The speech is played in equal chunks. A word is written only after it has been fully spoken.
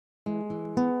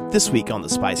This week on the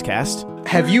Spicecast.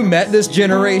 Have you met this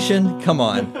generation? Come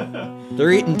on.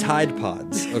 They're eating Tide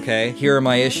Pods, okay? Here are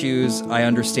my issues. I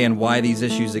understand why these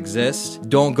issues exist.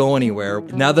 Don't go anywhere.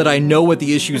 Now that I know what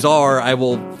the issues are, I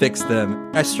will fix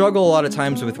them. I struggle a lot of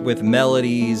times with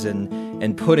melodies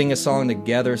and putting a song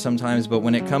together sometimes, but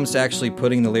when it comes to actually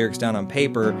putting the lyrics down on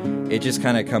paper, it just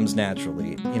kind of comes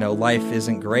naturally. You know, life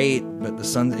isn't great, but the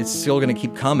sun, it's still going to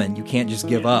keep coming. You can't just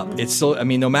give up. It's still, I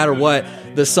mean, no matter what,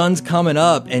 the sun's coming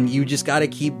up and you just got to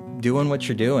keep doing what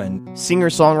you're doing.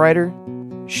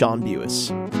 Singer-songwriter, Sean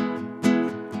Bewis.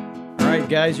 All right,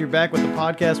 guys, you're back with the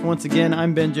podcast once again.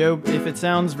 I'm Ben Job. If it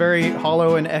sounds very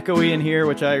hollow and echoey in here,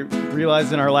 which I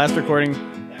realized in our last recording,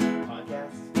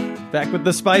 back with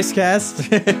the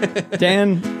Spicecast.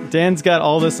 Dan's got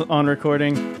all this on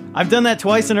recording. I've done that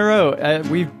twice in a row.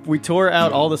 We tore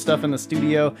out all the stuff in the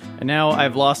studio, and now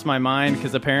I've lost my mind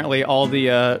because apparently all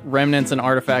the remnants and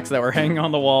artifacts that were hanging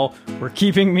on the wall were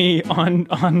keeping me on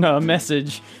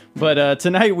message. But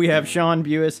tonight we have Sean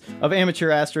Bewis of Amateur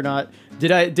Astronaut.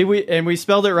 Did we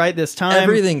spelled it right this time?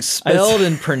 Everything's spelled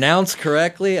and pronounced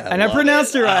correctly. I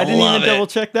pronounced it right. I didn't even double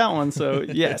check that one. So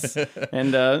yes.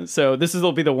 And so this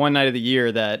will be the one night of the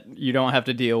year that you don't have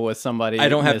to deal with somebody. I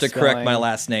don't have to correct my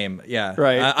last name. Yeah.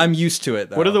 Right. I'm used to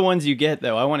it, though. What are the ones you get,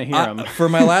 though? I want to hear them. For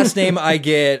my last name,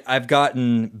 I've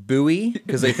gotten Bowie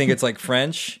because they think it's like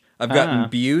French. I've gotten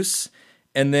Buse.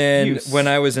 And then when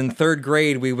I was in third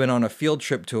grade, we went on a field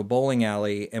trip to a bowling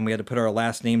alley and we had to put our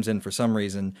last names in for some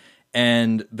reason.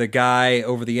 And the guy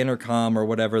over the intercom or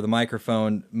whatever, the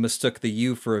microphone, mistook the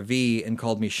U for a V and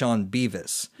called me Sean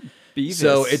Beavis.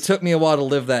 So it took me a while to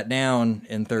live that down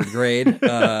in third grade.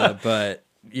 But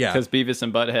yeah. Because Beavis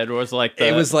and Butthead was like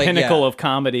the pinnacle of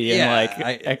comedy. And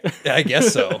I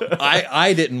guess so.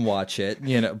 I didn't watch it,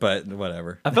 but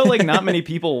whatever. I felt like not many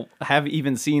people have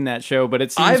even seen that show, but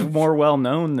it seems more well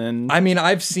known than... I mean,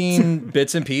 I've seen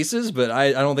bits and pieces, but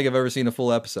I don't think I've ever seen a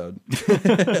full episode.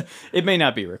 It may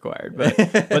not be required,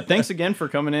 but thanks again for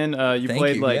coming in. You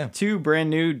played two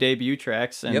brand new debut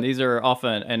tracks, and these are off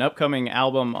an upcoming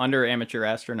album under Amateur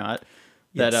Astronaut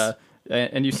that...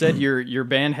 and you said your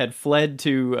band had fled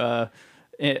to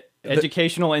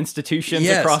educational institutions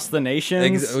across the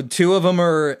nation. Two of them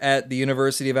are at the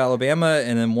University of Alabama,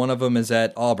 and then one of them is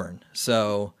at Auburn.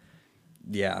 So,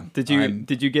 yeah. Did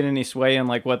you get any sway in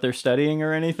like what they're studying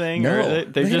or anything? No, or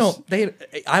they just don't.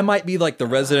 I might be like the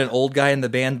resident old guy in the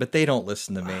band, but they don't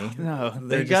listen to me. No,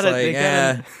 they're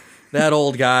just that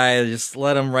old guy. Just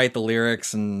let him write the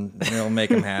lyrics, and it'll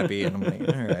make him happy. And I'm like,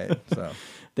 all right, so.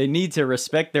 They need to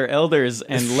respect their elders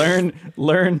and learn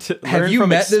Have you from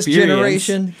met experience. This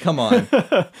generation? Come on.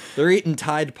 They're eating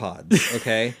Tide Pods,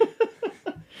 okay?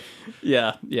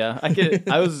 Yeah.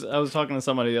 I was talking to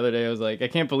somebody the other day. I was like, I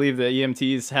can't believe that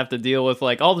EMTs have to deal with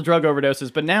like all the drug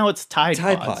overdoses, but now it's Tide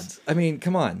Pods. I mean,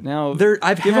 come on. Now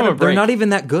I've had them. They're not even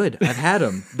that good. I've had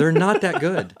them. They're not that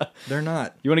good. They're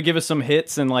not. You want to give us some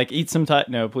hits and like eat some Tide?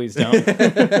 No, please don't.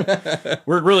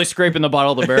 We're really scraping the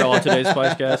bottom of the barrel on today's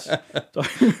podcast.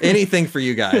 Anything for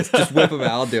you guys. Just whip them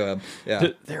out. I'll do them.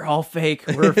 Yeah. They're all fake.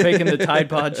 We're faking the Tide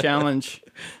Pod challenge.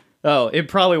 Oh, it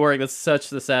probably worked. That's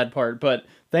such the sad part, but.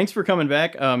 Thanks for coming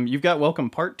back. You've got Welcome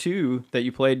Part 2 that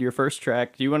you played your first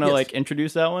track. Do you want to like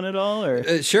introduce that one at all?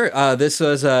 Or sure. This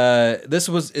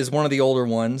is one of the older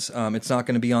ones. It's not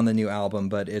going to be on the new album,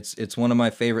 but it's one of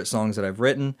my favorite songs that I've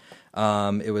written.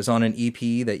 It was on an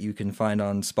EP that you can find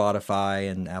on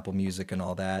Spotify and Apple Music and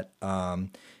all that.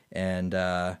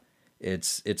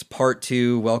 It's Part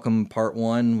 2. Welcome Part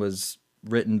 1 was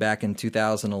written back in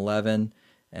 2011,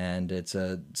 and it's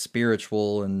a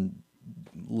spiritual and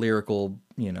lyrical,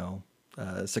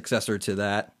 successor to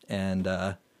that, and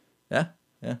yeah.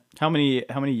 How many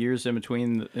years in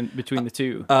between the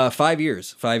two? 5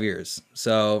 years. 5 years.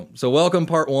 So Welcome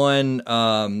Part 1.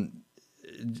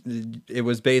 It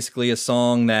was basically a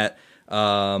song that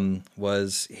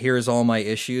was here's all my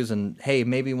issues, and hey,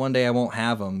 maybe one day I won't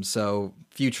have them. So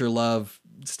future love,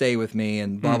 stay with me,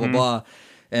 and blah blah blah.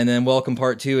 And then Welcome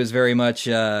Part 2 is very much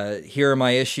here are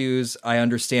my issues. I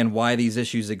understand why these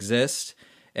issues exist.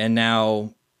 And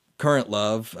now, current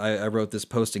love, I wrote this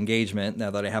post-engagement,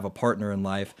 now that I have a partner in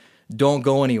life, don't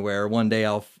go anywhere. One day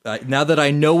now that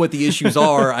I know what the issues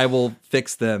are, I will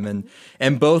fix them.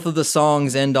 And both of the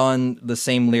songs end on the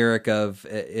same lyric of,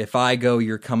 if I go,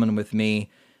 you're coming with me.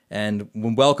 And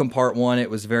when Welcome Part 1, it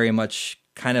was very much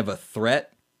kind of a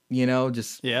threat, it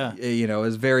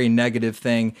was a very negative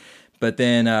thing. But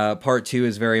then Part 2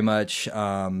 is very much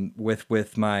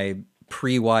with my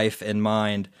pre-wife in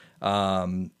mind.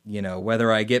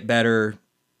 Whether I get better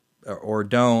or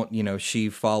don't, she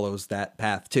follows that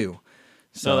path too.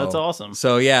 So that's awesome.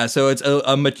 So yeah, so it's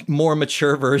a more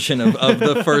mature version of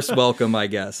the first Welcome, I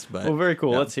guess. But Well, very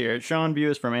cool. yeah. Let's hear it. Sean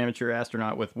Bewis from Amateur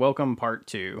Astronaut with Welcome Part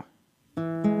 2.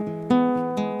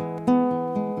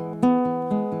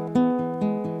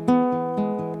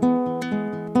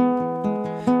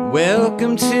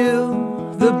 Welcome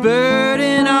to the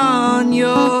burden on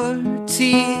your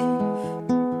teeth.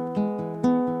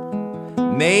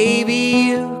 Maybe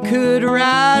you could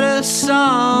write a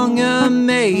song, or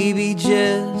maybe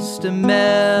just a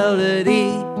melody,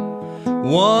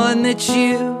 one that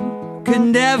you could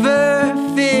never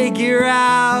figure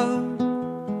out.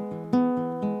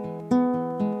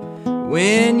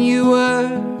 When you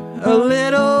were a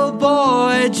little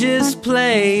boy, just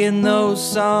playing those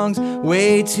songs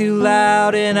way too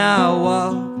loud, and I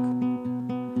walk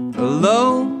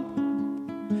alone.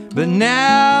 But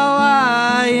now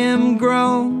I am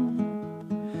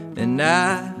grown, and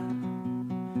I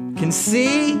can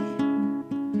see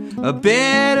a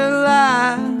better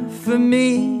life for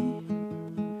me.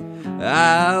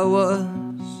 I was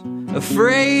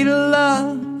afraid of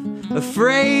love,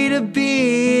 afraid of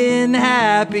being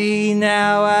happy.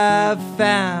 Now I've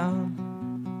found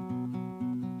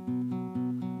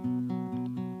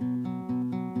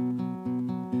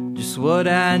just what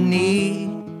I need.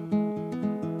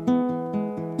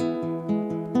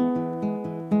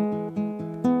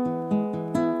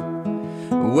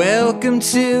 Welcome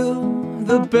to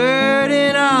the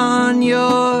burden on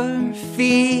your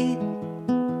feet.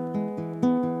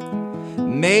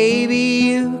 Maybe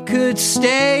you could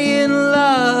stay in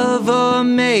love, or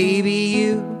maybe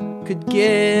you could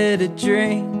get a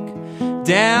drink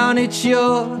down at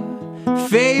your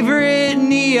favorite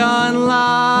neon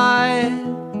light.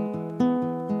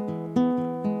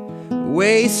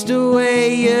 Waste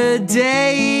away your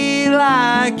day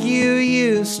like you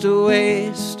used to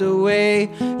waste away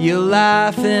your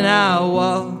life, and I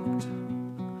walked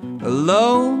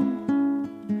alone.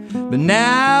 But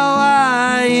now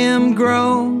I am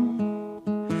grown,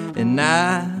 and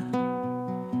I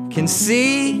can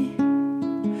see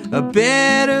a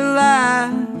better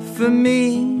life for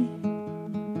me.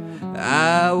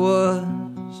 I was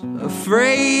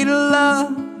afraid of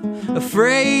love,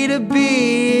 afraid of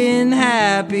being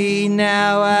happy.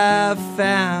 Now I've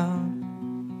found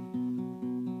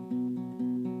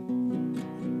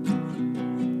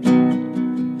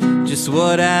just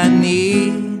what I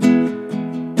need.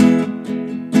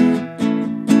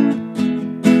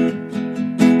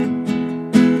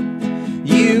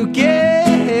 You get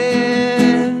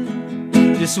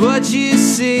just what you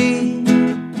see.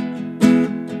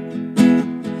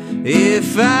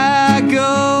 If I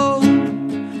go,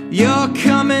 you're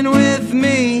coming with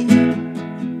me.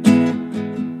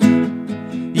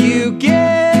 You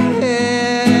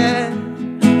get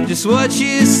just what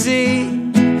you see.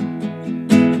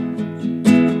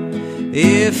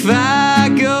 If I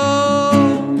go,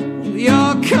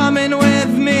 you're coming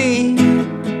with me.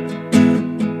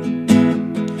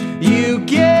 You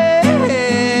get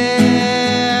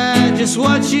just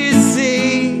what you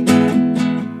see.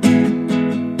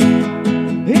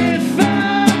 If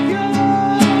I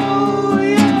go,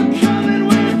 you're coming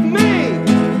with me.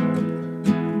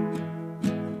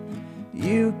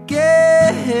 You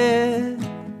get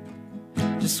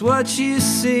just what you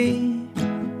see.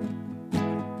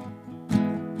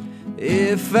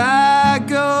 If I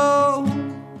go,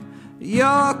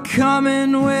 you're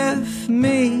coming with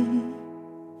me.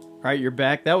 All right, you're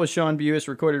back. That was Sean Bewis,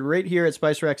 recorded right here at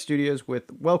Spice Rack Studios with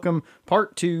Welcome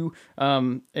Part 2.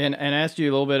 And asked you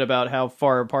a little bit about how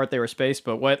far apart they were spaced,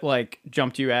 but what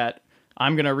jumped you at,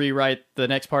 I'm going to rewrite the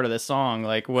next part of this song?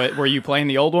 Like, what were you playing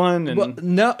the old one? And well,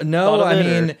 no. I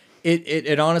mean,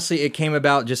 it honestly, it came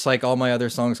about just like all my other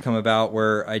songs come about,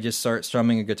 where I just start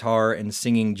strumming a guitar and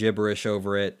singing gibberish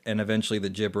over it, and eventually the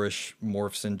gibberish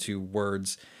morphs into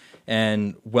words.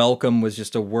 And welcome was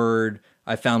just a word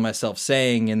I found myself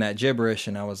saying in that gibberish,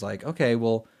 and I was like, okay,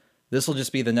 well, this will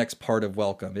just be the next part of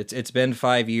welcome. It's been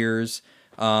 5 years,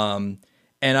 and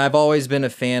I've always been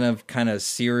a fan of kind of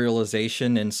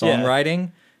serialization in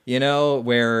songwriting, you know,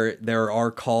 where there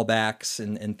are callbacks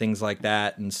and things like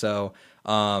that. And so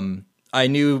I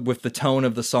knew with the tone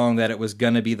of the song that it was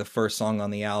going to be the first song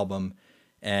on the album,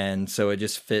 and so it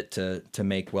just fit to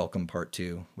make Welcome Part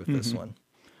 2 with this one.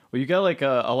 Well, you got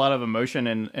a lot of emotion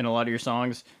in a lot of your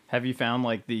songs. Have you found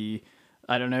the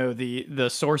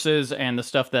sources and the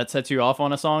stuff that sets you off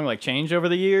on a song changed over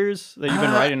the years that you've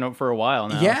been writing for a while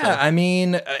now? Yeah, so. I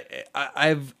mean,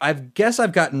 I've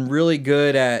gotten really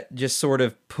good at just sort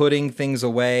of putting things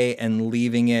away and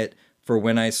leaving it for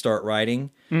when I start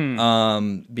writing.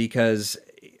 Because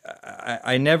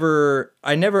I never.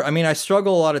 I mean, I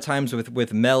struggle a lot of times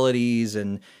with melodies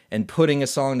and putting a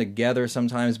song together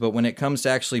sometimes. But when it comes to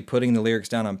actually putting the lyrics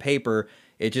down on paper,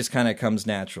 it just kind of comes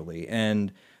naturally.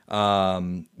 And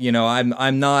you know,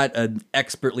 I'm not an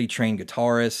expertly trained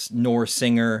guitarist nor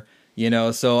singer. You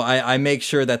know, so I make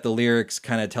sure that the lyrics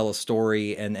kind of tell a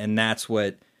story, and that's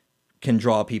what can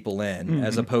draw people in,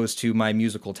 as opposed to my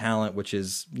musical talent, which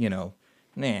is, you know,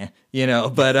 nah, you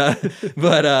know.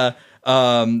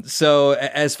 So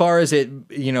as far as it,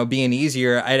 you know, being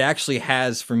easier, it actually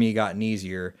has for me gotten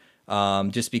easier,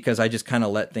 just because I just kind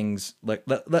of let things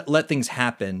let things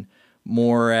happen.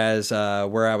 More as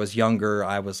where I was younger,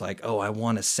 I was like, oh, I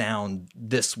want to sound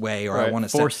this way, or I want to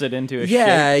force it into a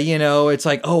yeah, shape. you know, it's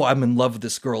like, oh, I'm in love with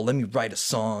this girl. Let me write a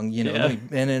song, you know. Yeah.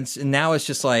 And now it's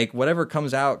just like whatever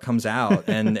comes out,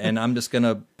 and I'm just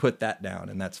gonna put that down,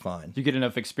 and that's fine. You get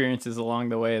enough experiences along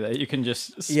the way that you can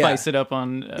just spice it up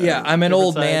on. Yeah, I'm an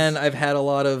old sides. man. I've had a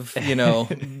lot of, you know,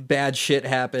 bad shit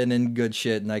happen and good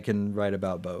shit, and I can write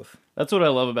about both. That's what I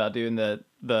love about doing the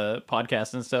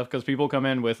podcast and stuff, because people come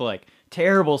in with like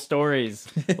terrible stories,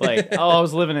 like, oh, I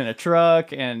was living in a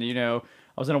truck, and you know,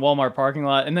 I was in a Walmart parking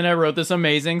lot, and then I wrote this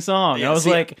amazing song. Yeah, I was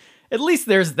like, at least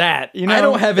there's that. You know, I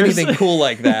don't have anything cool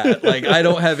like that. Like, I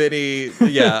don't have any.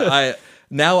 Yeah,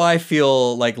 now I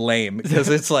feel like lame because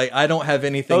it's like I don't have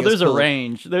anything. Oh, there's cool. a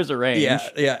range. There's a range.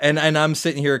 Yeah, and I'm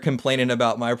sitting here complaining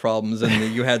about my problems,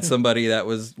 and you had somebody that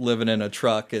was living in a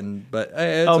truck, but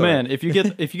it's oh all man, right. if you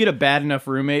get a bad enough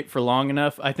roommate for long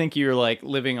enough, I think you're like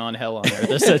living on hell on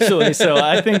earth essentially. So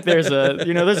I think there's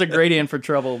a gradient for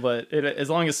trouble, but as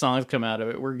long as songs come out of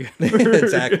it, we're good.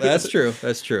 Exactly, that's true.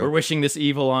 That's true. We're wishing this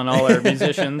evil on all our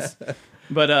musicians.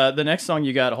 But the next song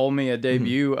you got, "Hold Me," a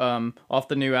debut off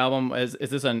the new album. Is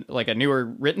this a newer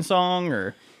written song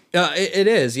or? It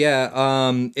is,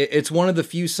 yeah. It's one of the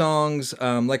few songs,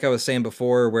 like I was saying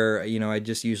before, where, you know, I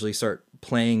just usually start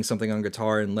playing something on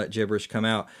guitar and let gibberish come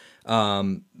out.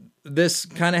 This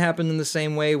kind of happened in the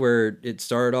same way, where it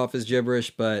started off as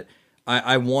gibberish, but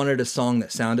I wanted a song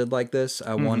that sounded like this.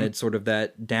 I wanted sort of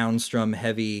that downstrum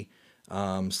heavy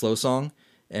slow song.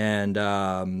 And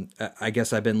I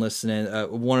guess I've been listening.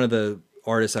 One of the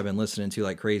artists I've been listening to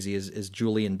like crazy is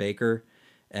Julian Baker,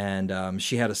 and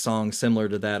she had a song similar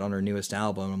to that on her newest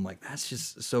album. I'm like, that's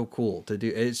just so cool to do.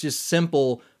 It's just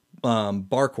simple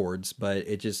bar chords, but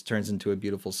it just turns into a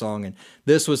beautiful song. And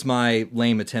this was my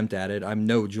lame attempt at it. I'm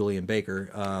no Julian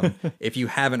Baker. If you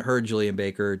haven't heard Julian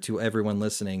Baker, to everyone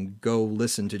listening, go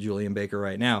listen to Julian Baker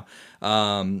right now.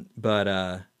 But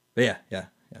yeah.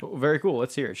 Very cool.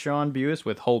 Let's hear it. Sean Buis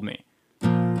with "Hold Me."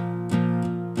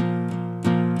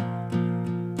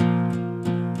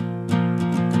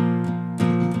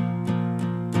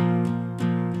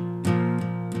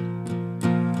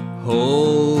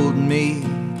 Hold me,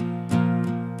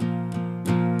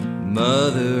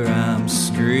 mother, I'm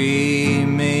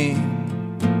screaming,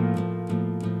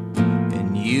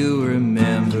 and you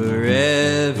remember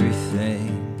everything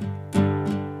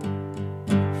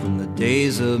from the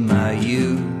days of my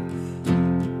youth.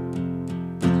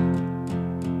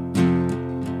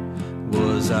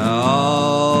 Was I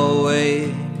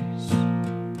always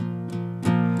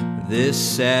this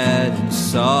sad and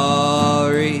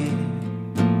sorry?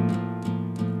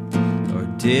 Or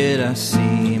did I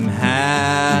seem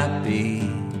happy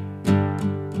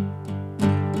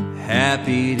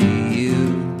to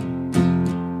you?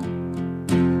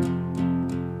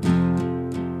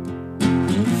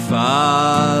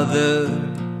 Father,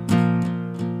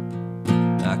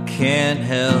 I can't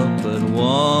help but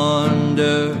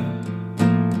wonder,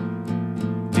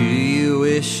 do you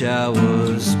wish I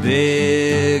was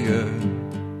bigger,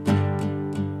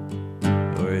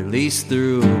 or at least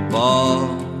threw a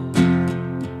ball?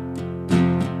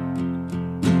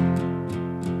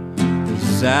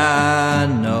 'Cause I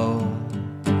know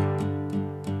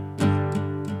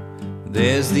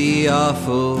there's the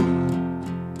awful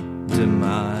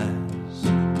demise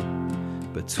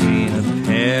between a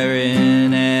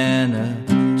parent and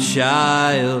a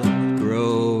child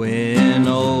growing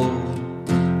old.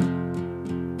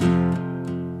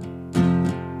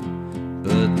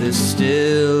 But there's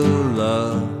still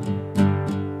love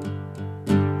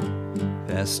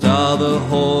past all the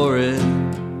horrible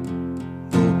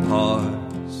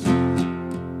parts,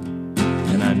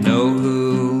 and I know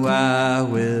who I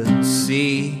will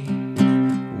see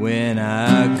when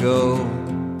I go.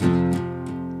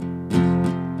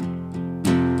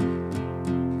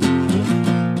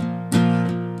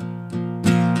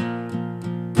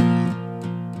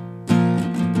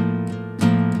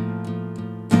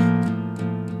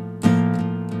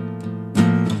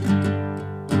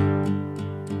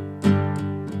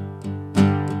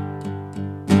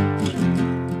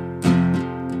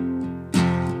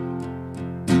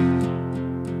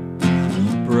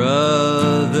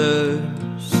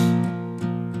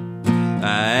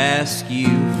 ask you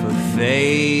for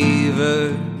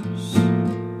favors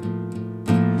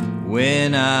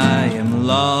when I am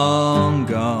long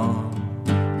gone.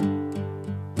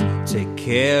 Take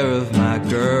care of my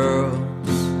girls,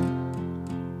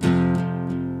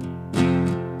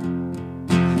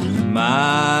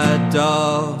 my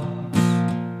dogs,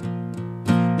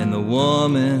 and the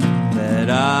woman that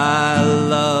I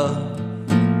love.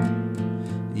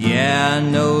 Yeah, I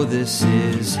know this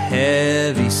is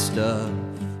heavy stuff,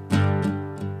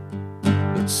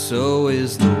 but so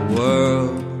is the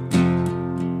world.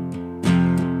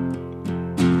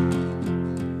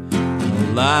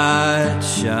 The light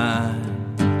shines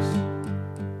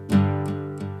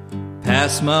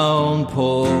past my own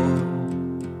poor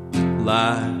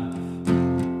life,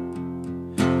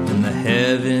 and the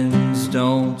heavens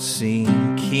don't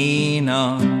seem keen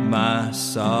on my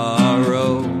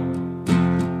sorrow.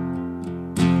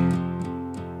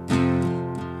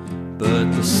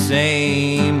 But the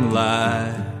same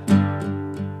light,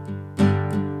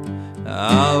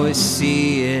 I always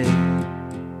see it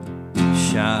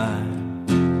shine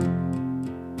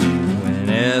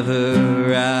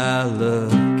whenever I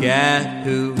look at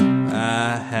who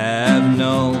I have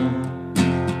known.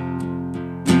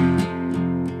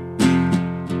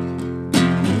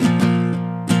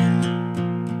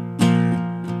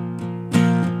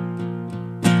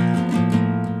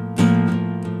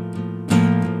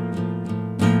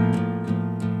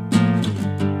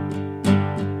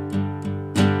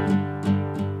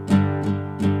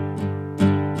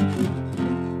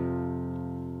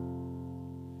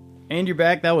 And you're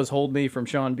back. That was Hold Me from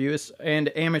Sean Buis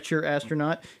and Amateur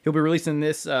Astronaut. He'll be releasing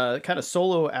this kind of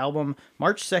solo album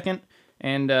March 2nd,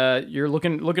 and you're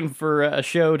looking for a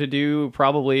show to do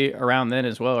probably around then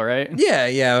as well, right?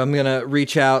 Yeah, I'm gonna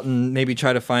reach out and maybe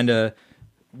try to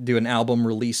do an album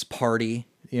release party,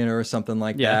 or something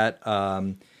like that.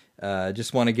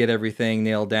 Just want to get everything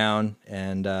nailed down,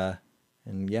 and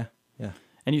yeah.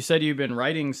 And you said you've been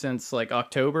writing since like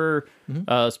October,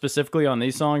 specifically on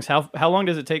these songs. How long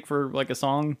does it take for like a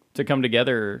song to come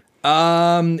together?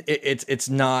 It's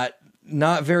not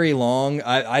very long.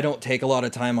 I don't take a lot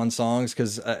of time on songs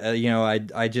because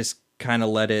I just kind of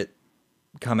let it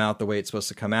come out the way it's supposed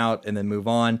to come out and then move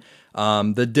on.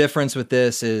 The difference with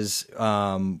this is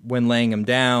when laying them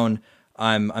down,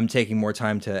 I'm taking more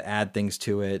time to add things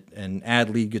to it and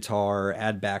add lead guitar,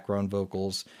 add background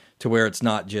vocals, to where it's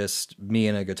not just me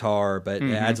and a guitar, but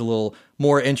it adds a little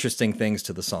more interesting things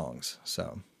to the songs.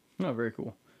 So, oh, very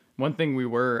cool. One thing we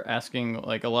were asking,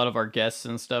 like a lot of our guests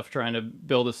and stuff, trying to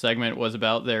build a segment, was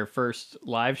about their first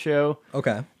live show.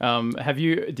 Okay.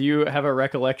 Do you have a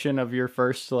recollection of your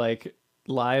first like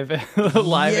live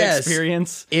Yes.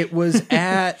 experience? It was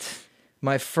at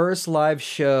my first live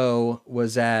show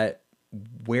was at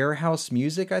Warehouse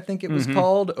Music, I think it was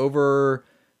called, over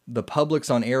the Publix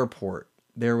on Airport.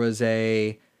 There was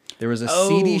a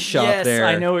CD shop there.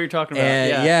 I know what you're talking about.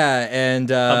 And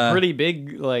a pretty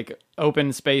big like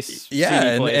open space.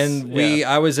 CD place.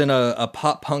 I was in a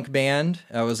pop punk band.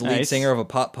 I was the lead singer of a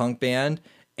pop punk band,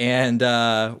 and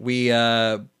we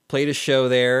played a show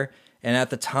there. And at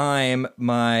the time,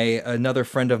 another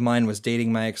friend of mine was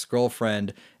dating my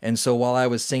ex-girlfriend, and so while I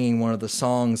was singing one of the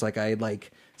songs, like I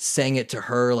sang it to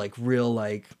her like real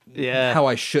how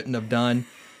I shouldn't have done.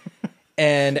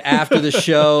 And after the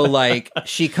show, like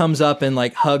she comes up and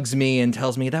like hugs me and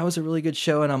tells me that was a really good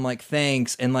show, and I'm like,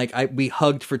 thanks. And like we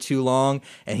hugged for too long,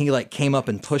 and he like came up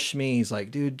and pushed me. He's like,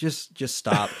 dude, just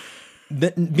stop.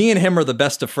 Me and him are the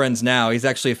best of friends now. He's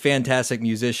actually a fantastic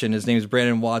musician. His name's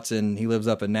Brandon Watson. He lives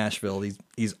up in Nashville. He's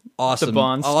awesome. The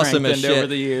bond awesome as shit over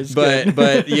the years. But we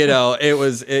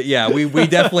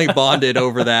definitely bonded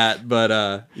over that.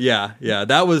 But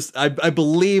that was I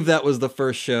believe that was the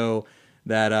first show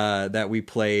that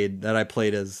I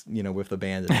played as, with the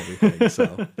band and everything.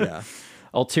 So yeah.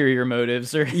 Ulterior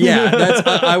motives or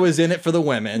I was in it for the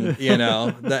women,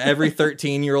 that every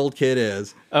 13-year-old kid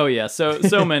is. Oh yeah.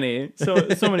 So many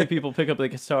people pick up the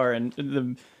guitar and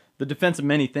the defense of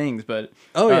many things, but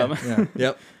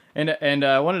yep. And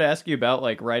I wanted to ask you about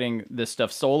like writing this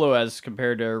stuff solo as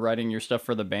compared to writing your stuff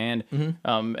for the band,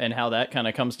 and how that kind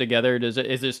of comes together. Is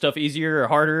this stuff easier or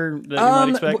harder than you might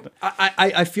expect?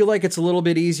 I feel like it's a little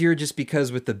bit easier just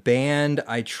because with the band,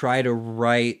 I try to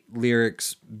write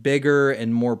lyrics bigger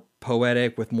and more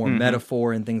poetic with more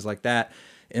metaphor and things like that.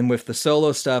 And with the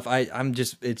solo stuff,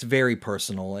 it's very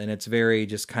personal and it's very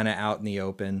just kind of out in the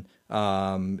open.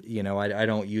 I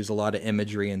don't use a lot of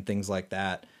imagery and things like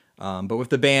that. But with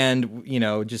the band,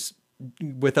 just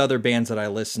with other bands that I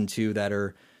listen to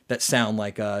that sound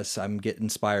like us, I'm getting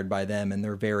inspired by them, and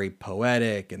they're very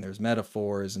poetic, and there's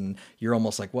metaphors, and you're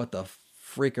almost like, what the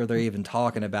freak are they even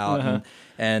talking about?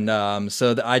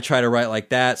 So I try to write like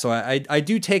that. So I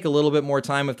do take a little bit more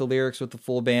time with the lyrics with the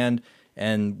full band.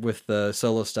 And with the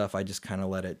solo stuff, I just kind of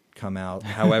let it come out.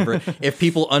 However, if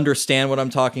people understand what I'm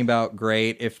talking about,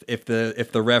 great. If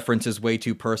the reference is way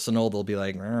too personal, they'll be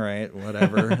like, all right,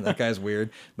 whatever. That guy's weird.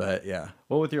 But yeah.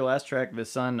 Well, with your last track, The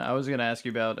Sun, I was going to ask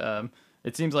you about,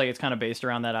 it seems like it's kind of based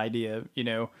around that idea,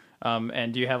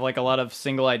 and do you have like a lot of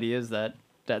single ideas that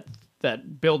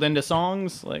build into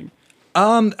songs? Like,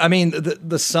 I mean,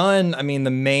 the Sun, I mean,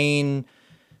 the main...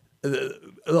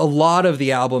 a lot of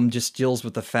the album just deals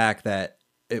with the fact that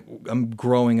I'm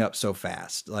growing up so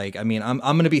fast. Like, I mean, I'm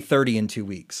going to be 30 in 2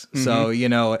 weeks. So, it's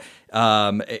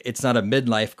not a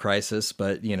midlife crisis,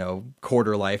 but,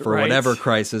 quarter life or whatever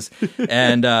crisis.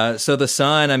 And so the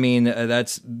Sun, I mean,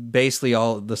 that's basically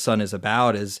all the Sun is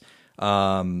about is,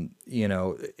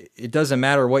 it doesn't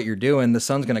matter what you're doing. The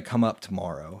sun's going to come up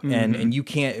tomorrow. And you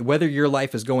can't, whether your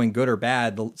life is going good or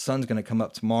bad, the sun's going to come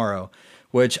up tomorrow.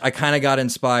 Which I kind of got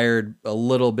inspired a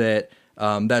little bit.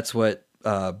 That's what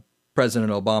President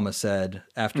Obama said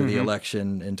after the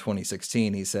election in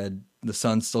 2016. He said, the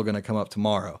sun's still going to come up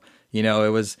tomorrow.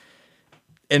 It was,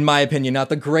 in my opinion, not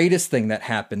the greatest thing that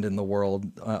happened in the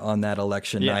world on that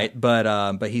election night.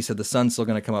 But he said the sun's still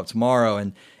going to come up tomorrow.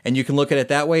 And you can look at it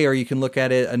that way, or you can look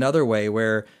at it another way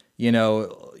where,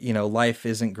 life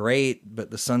isn't great, but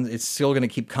the sun, it's still going to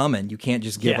keep coming. You can't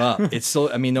just give up. It's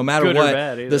still, I mean, no matter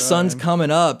what, the sun's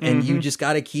coming up and you just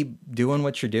got to keep doing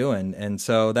what you're doing. And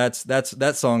so that's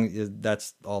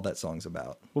all that song's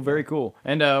about. Well, very cool.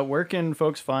 And where can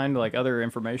folks find like other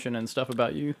information and stuff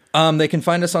about you? They can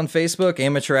find us on Facebook,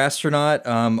 Amateur Astronaut.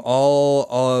 All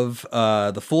of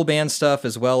the full band stuff,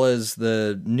 as well as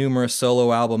the numerous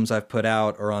solo albums I've put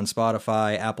out, are on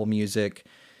Spotify, Apple Music,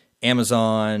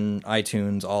 Amazon,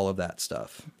 iTunes, all of that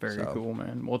stuff. Very cool,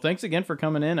 man. Well, thanks again for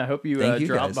coming in. I hope you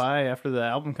drop by after the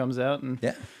album comes out and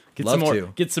get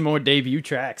some more debut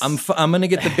tracks. I'm gonna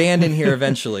get the band in here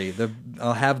eventually.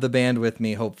 I'll have the band with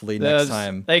me hopefully next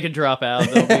time. They could drop out.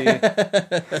 They'll be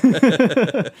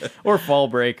or fall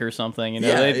break or something.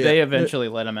 They eventually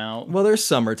let them out. Well, there's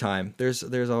summertime.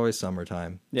 There's always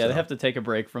summertime. Yeah, so they have to take a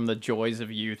break from the joys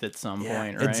of youth at some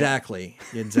point, right? Exactly.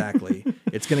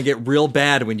 It's gonna get real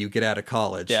bad when you get out of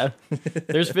college. Yeah,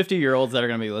 there's 50-year-olds that are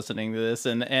gonna be listening to this,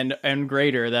 and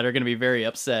greater that are gonna be very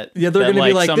upset. Yeah, they're gonna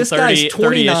be like, this guy's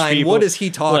 29. What is he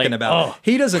talking about? Oh.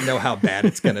 He doesn't know how bad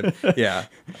it's gonna. Yeah.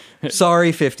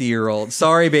 Sorry, 50-year-old.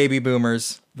 Sorry, baby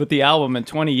boomers. But the album in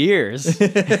 20 years.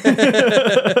 But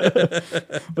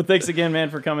thanks again, man,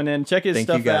 for coming in. Check his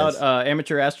stuff out.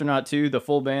 Amateur Astronaut 2, the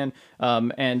full band.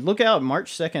 And look out,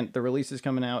 March 2nd, the release is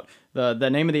coming out. The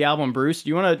name of the album, Bruce. Do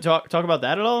you want to talk about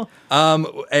that at all?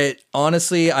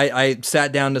 Honestly, I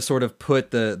sat down to sort of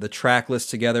put the track list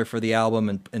together for the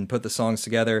album and put the songs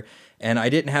together. And I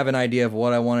didn't have an idea of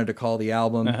what I wanted to call the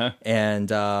album.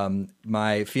 And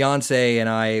my fiance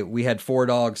and we had 4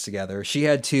 dogs together. She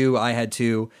had 2, I had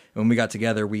 2. When we got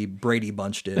together, we Brady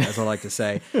bunched it, as I like to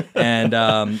say.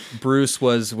 And Bruce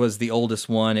was the oldest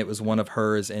one. It was one of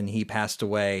hers, and he passed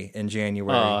away in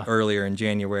January, earlier in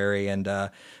January. And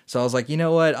so I was like, you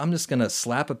know what? I'm just going to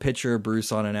slap a picture of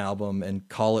Bruce on an album and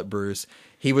call it Bruce.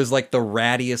 He was like the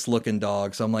rattiest looking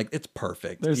dog. So I'm like, it's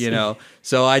perfect,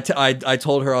 So I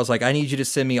told her, I was like, I need you to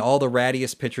send me all the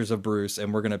rattiest pictures of Bruce,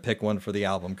 and we're going to pick one for the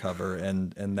album cover.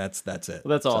 And that's it. Well,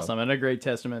 that's awesome. And a great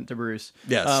testament to Bruce.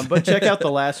 Yes. But check out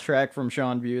the last track from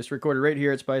Sean Buse, recorded right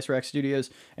here at Spice Rack Studios.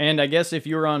 And I guess if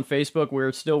you were on Facebook,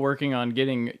 we're still working on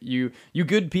getting you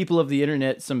good people of the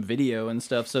internet some video and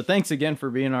stuff. So thanks again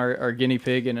for being our guinea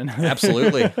pig.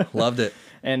 Absolutely. Loved it.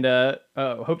 And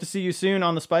hope to see you soon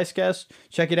on the Spicecast.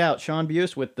 Check it out, Sean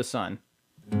Buse with The Sun.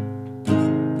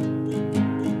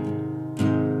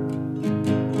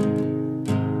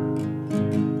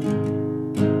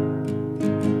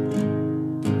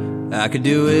 I could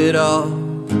do it all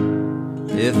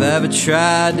if I ever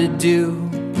tried to do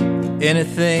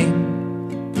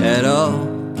anything at all,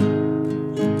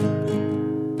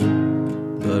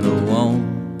 but I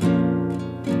won't.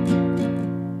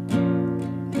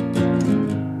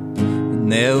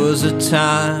 There was a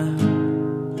time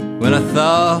when I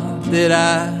thought that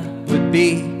I would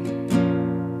be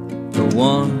the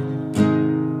one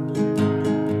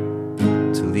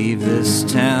to leave this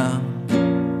town.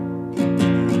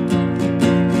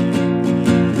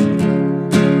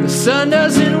 The sun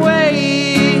doesn't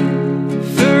wait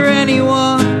for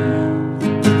anyone,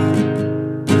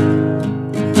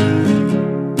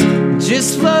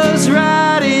 just flows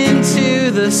right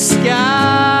into the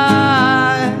sky.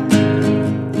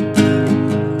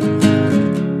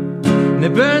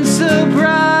 It burns so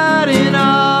bright and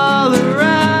all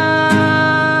around.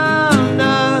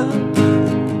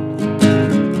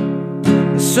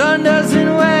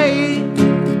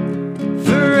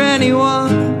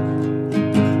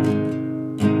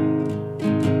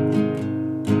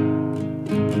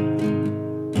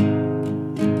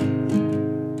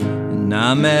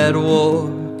 I'm at war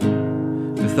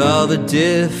with all the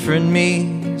different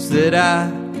me's that I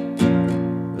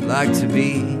would like to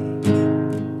be.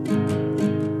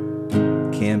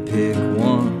 Can't pick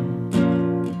one.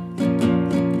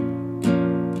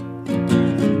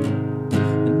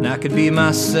 And I could be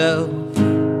myself,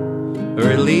 or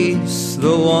at least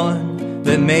the one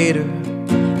that made her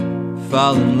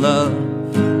fall in love.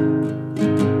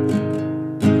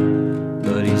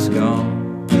 But he's gone.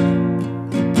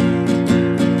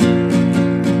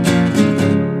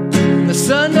 The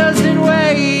sun doesn't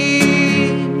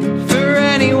wait for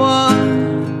anyone.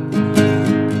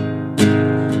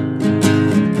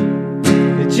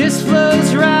 It just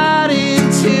flows right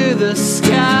into the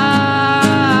sky,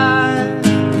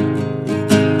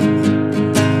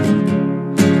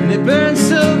 and it burns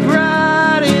so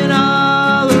bright and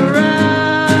all around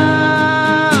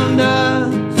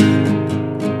us.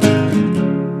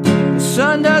 The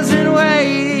sun doesn't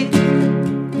wait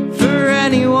for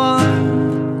anyone.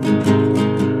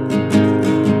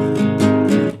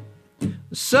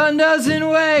 The sun doesn't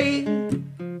wait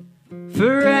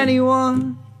for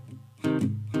anyone.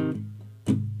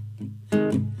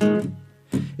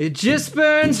 It just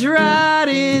burns right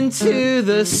into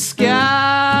the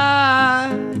sky,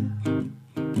 and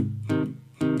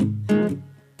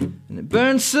it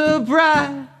burns so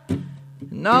bright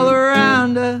and all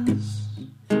around us.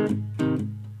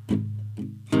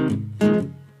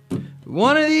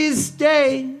 One of these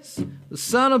days, the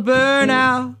sun will burn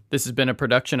out. This has been a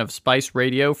production of Spice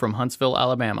Radio from Huntsville,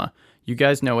 Alabama. You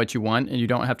guys know what you want, and you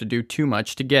don't have to do too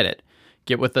much to get it.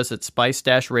 Get with us at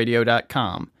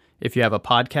spice-radio.com. If you have a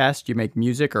podcast, you make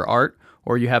music or art,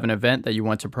 or you have an event that you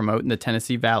want to promote in the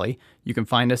Tennessee Valley, you can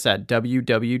find us at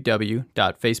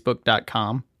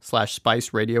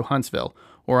www.facebook.com/Spice Radio Huntsville,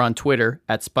 or on Twitter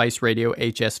at Spice Radio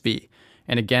HSV.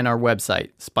 And again, our website,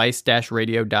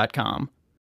 spice-radio.com.